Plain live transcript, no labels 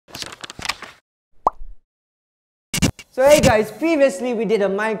So hey guys, previously we did a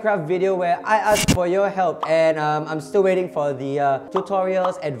Minecraft video where I asked for your help, and I'm still waiting for the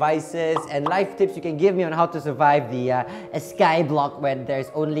tutorials, advices and life tips you can give me on how to survive the a sky block when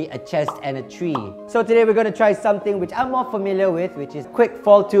there's only a chest and a tree. So today we're going to try something which I'm more familiar with, which is quick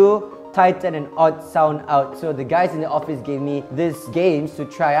fall to, tighten and odd sound out. So the guys in the office gave me these games to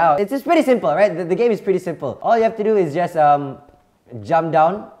try out. It's just pretty simple, right? The game is pretty simple. All you have to do is just jump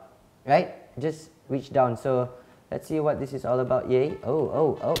down, right? Just reach down. So let's see what this is all about. Yay.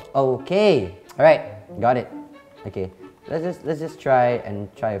 Oh, okay. Alright, got it. Okay. Let's just try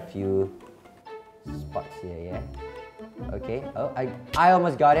a few spots here, yeah. Okay. Oh, I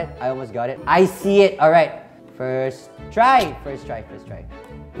almost got it. I see it. Alright. First try.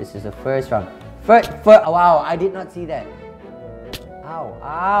 This is the first round. Wow, I did not see that. Ow,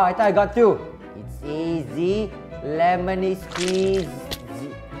 I thought I got through. It's easy. Lemony squeeze.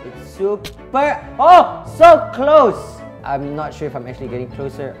 It's super. Oh, so close. I'm not sure if I'm actually getting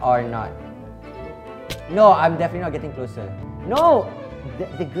closer or not. No, I'm definitely not getting closer. No,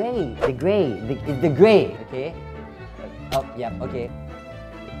 the gray. It's the gray. Okay. Oh, yeah. Okay.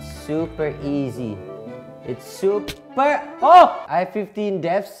 It's super easy. It's super. Oh, I have 15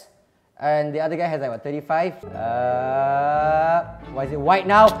 deaths, and the other guy has like what, 35. Why is it white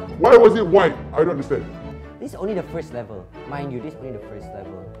now? Why was it white? I don't understand. This is only the first level. Mind you, this is only the first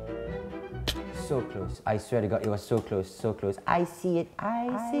level. So close. I swear to God, it was so close. I see it. I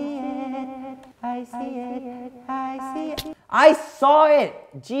saw it.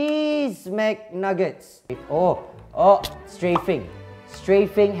 Jeez, McNuggets. Oh, strafing.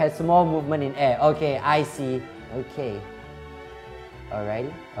 Strafing has more movement in air. Okay, I see. Okay.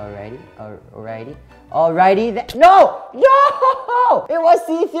 Alrighty. No! It was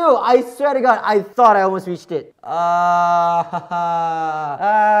see-through! I swear to God, I thought I almost reached it.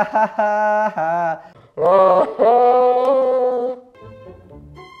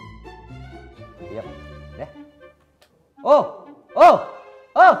 Yep. There. Oh!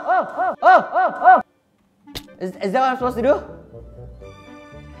 Is that what I'm supposed to do?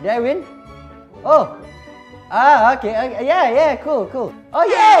 Did I win? Oh! Okay. Yeah, cool. Oh,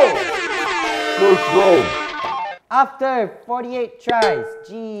 yay! First round. After 48 tries.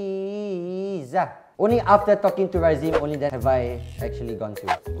 Jeez. Only after talking to Razim, only then have I actually gone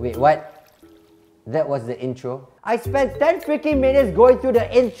through. Wait, what? That was the intro. I spent 10 freaking minutes going through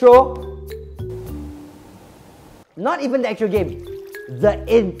the intro. Not even the actual game.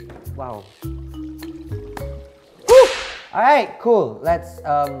 Wow. Woo! Alright, cool. Let's,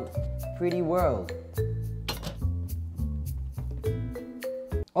 pretty world.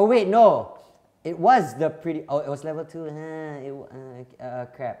 Oh wait, no. It was the pretty... Oh, it was level 2.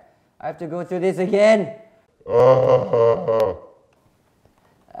 Crap. I have to go through this again.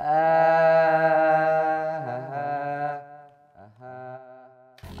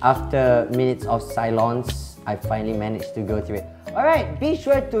 After minutes of silence, I finally managed to go through it. Alright, be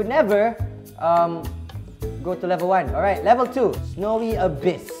sure to never go to level 1. Alright, level 2. Snowy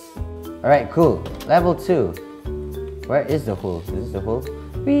Abyss. Alright, cool. Level 2. Where is the hole? Is this the hole?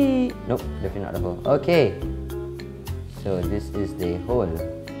 Whee! Nope, definitely not the hole. Okay. So this is the hole.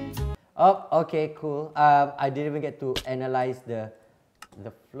 Oh, okay, cool. I didn't even get to analyze the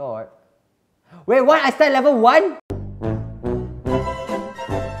floor. Wait, what? I started level 1?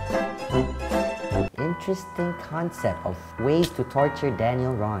 Interesting concept of ways to torture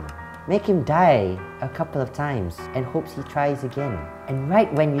Daniel Ron. Make him die a couple of times and hopes he tries again. And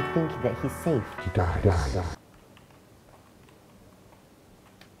right when you think that he's safe, He died.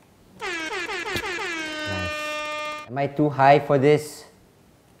 am I too high for this?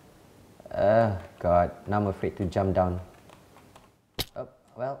 God, now I'm afraid to jump down. Oh,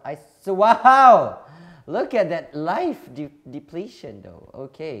 well, so wow! Look at that life depletion though.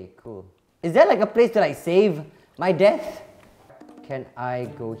 Okay, cool. Is there like a place to like save my death? Can I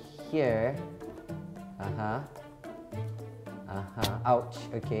go here? Ouch,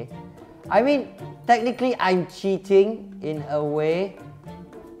 okay. I mean, technically I'm cheating in a way,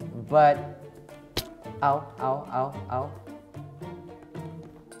 but... Ow.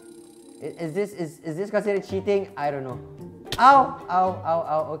 Is this considered cheating? I don't know.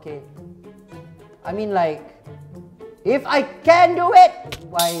 Ow, okay. I mean, like, if I can do it,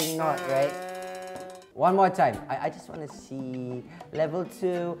 why not, right? One more time. I just want to see level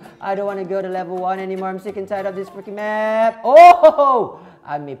 2. I don't want to go to level 1 anymore. I'm sick and tired of this freaking map. Oh,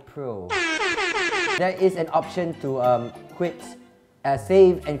 I'm a pro. There is an option to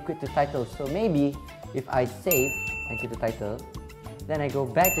save and quit the title. So maybe if I save and quit the title, then I go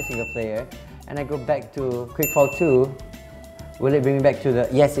back to single player and I go back to Quickfall 2, will it bring me back to the...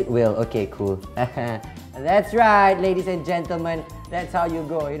 Yes, it will. Okay, cool. And That's right, ladies and gentlemen. That's how you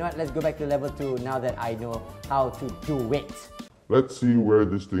go. You know what? Let's go back to level 2 now that I know how to do it. Let's see where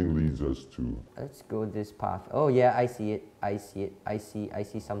this thing leads us to. Let's go this path. Oh yeah, I see it. I see it. I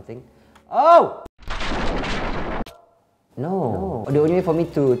see something. Oh! No. The only way for me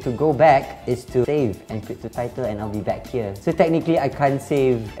to go back is to save and click the title and I'll be back here. So technically I can't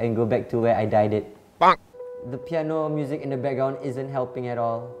save and go back to where I died it. The piano music in the background isn't helping at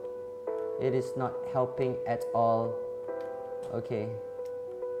all. It is not helping at all. Okay.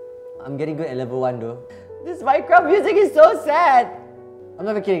 I'm getting good at level 1 though. This Minecraft music is so sad! I'm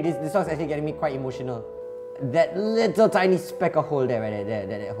not even kidding, this song's actually getting me quite emotional. That little tiny speck of hole there, right there,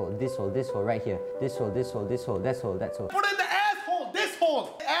 that hole, this hole, right here. This hole, that hole. Put in the asshole, this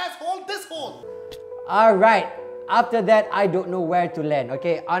hole, asshole, this hole. Alright, after that, I don't know where to land,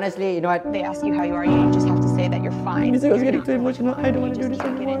 okay? Honestly, you know what? They ask you how you are, you just have to say that you're fine. I was getting too emotional, I don't want to do this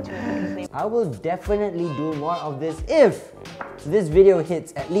Can't get anymore. into it because they I will definitely do more of this if this video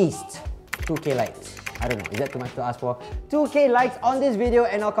hits at least 2k likes. I don't know, is that too much to ask for? 2k likes on this video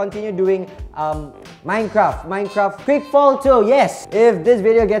and I'll continue doing Minecraft Quick Fall 2, yes! If this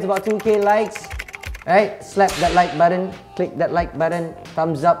video gets about 2k likes, right, slap that like button, click that like button,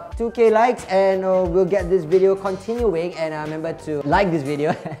 thumbs up, 2k likes and we'll get this video continuing. And remember to like this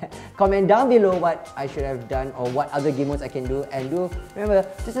video, comment down below what I should have done or what other game modes I can do, and do remember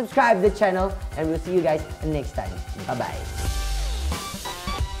to subscribe to the channel, and we'll see you guys next time. Bye bye.